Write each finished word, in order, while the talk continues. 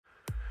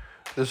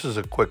This is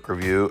a quick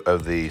review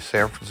of the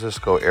San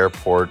Francisco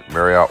Airport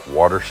Marriott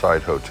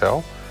Waterside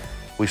Hotel.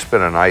 We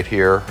spent a night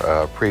here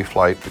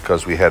pre-flight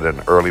because we had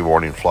an early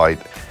morning flight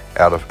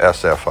out of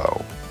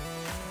SFO.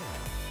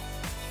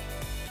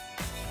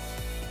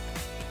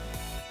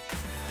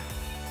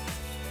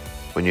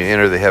 When you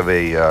enter, they have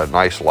a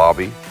nice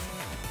lobby.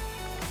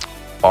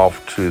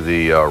 Off to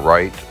the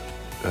right,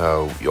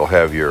 you'll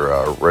have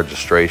your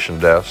registration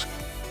desk.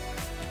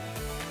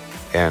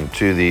 And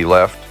to the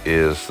left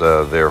is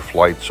their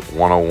Flights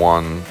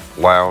 101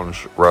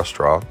 lounge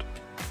restaurant.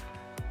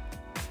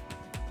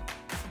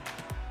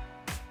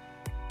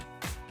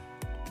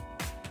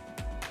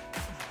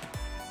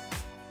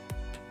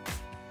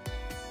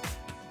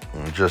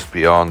 And just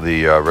beyond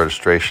the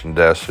registration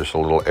desk, there's a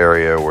little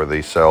area where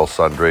they sell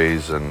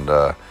sundries and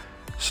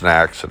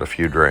snacks and a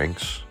few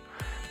drinks.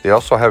 They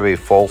also have a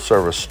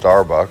full-service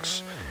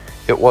Starbucks.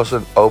 It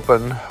wasn't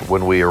open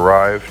when we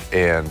arrived,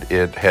 and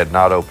it had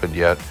not opened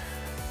yet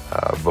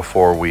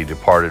before we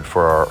departed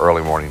for our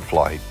early morning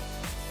flight.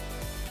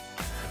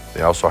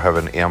 They also have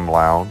an M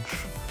lounge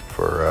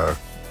for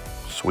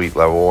suite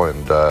level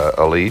and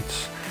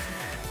elites.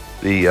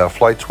 The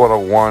Flights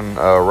 101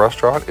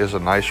 restaurant is a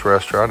nice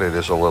restaurant. It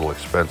is a little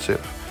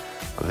expensive.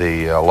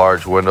 The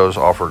large windows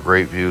offer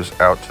great views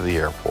out to the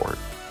airport.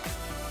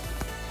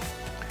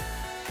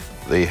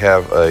 They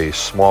have a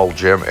small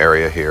gym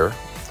area here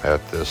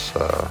at this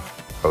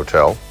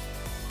hotel.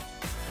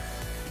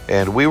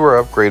 And we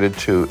were upgraded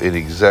to an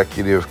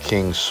executive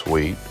king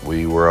suite.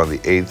 We were on the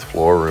 8th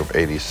floor, room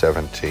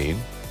 8017.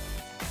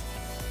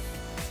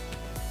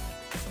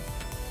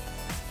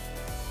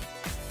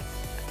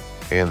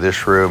 And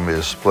this room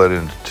is split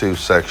into two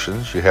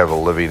sections. You have a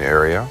living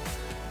area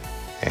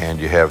and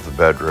you have the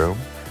bedroom.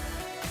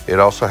 It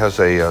also has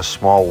a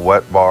small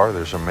wet bar.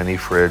 There's a mini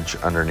fridge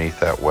underneath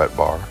that wet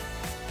bar.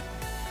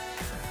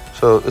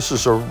 So this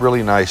is a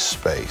really nice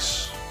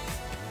space.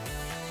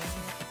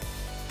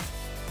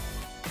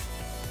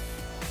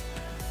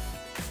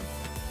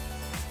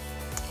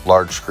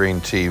 Large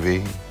screen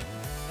TV.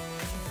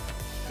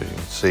 As you can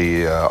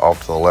see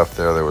off to the left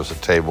there was a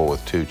table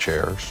with two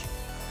chairs.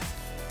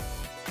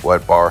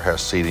 Wet bar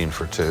has seating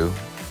for two.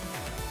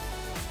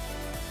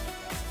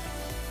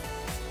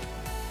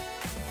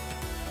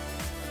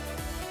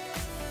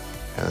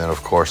 And then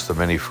of course the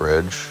mini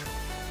fridge.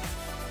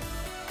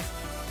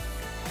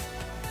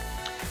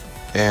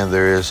 And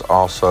there is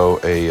also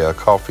a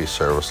coffee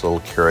service, a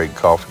little Keurig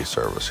coffee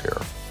service here.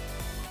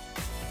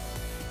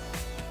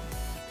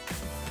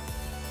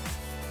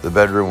 The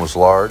bedroom was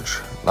large,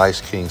 nice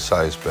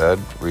king-size bed,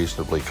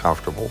 reasonably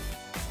comfortable.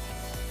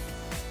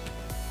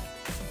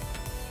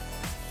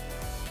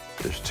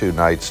 There's two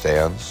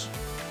nightstands,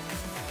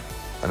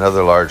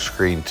 another large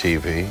screen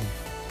TV,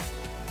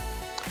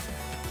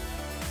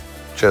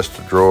 chest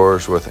of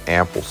drawers with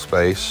ample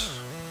space.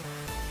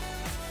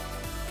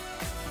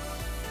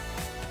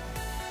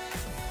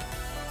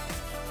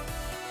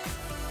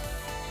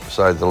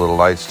 Beside the little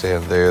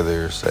nightstand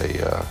there's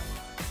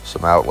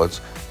some outlets.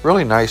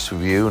 Really nice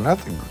view,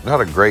 not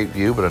a great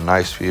view, but a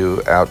nice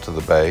view out to the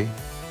bay.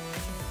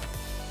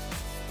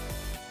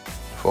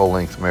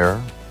 Full-length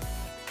mirror.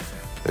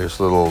 There's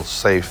a little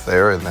safe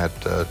there in that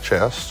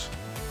chest.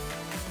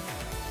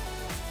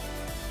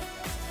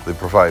 They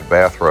provide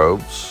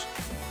bathrobes.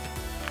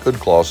 Good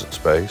closet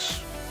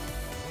space.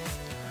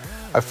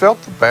 I felt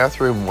the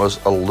bathroom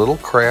was a little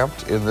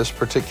cramped in this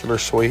particular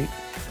suite.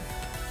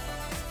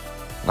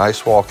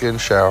 Nice walk-in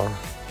shower.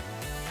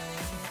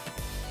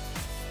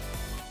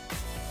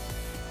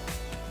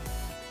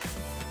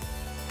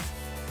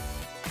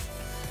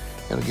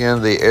 And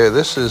again,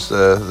 this is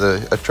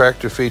the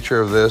attractive feature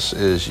of this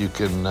is you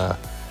can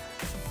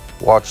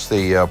watch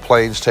the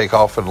planes take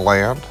off and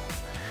land.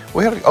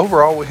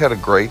 Overall, we had a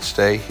great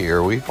stay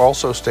here. We've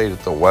also stayed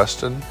at the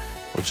Westin,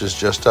 which is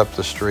just up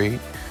the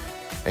street.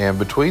 And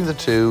between the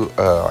two,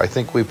 I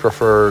think we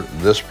prefer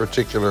this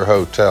particular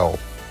hotel,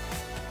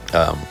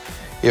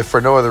 if for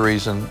no other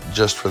reason,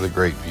 just for the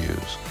great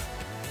views.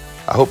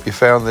 I hope you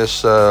found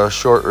this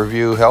short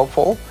review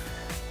helpful.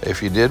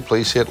 If you did,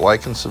 please hit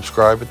like and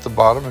subscribe at the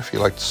bottom if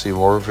you'd like to see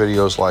more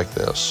videos like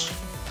this.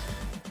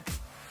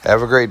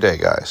 Have a great day,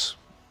 guys.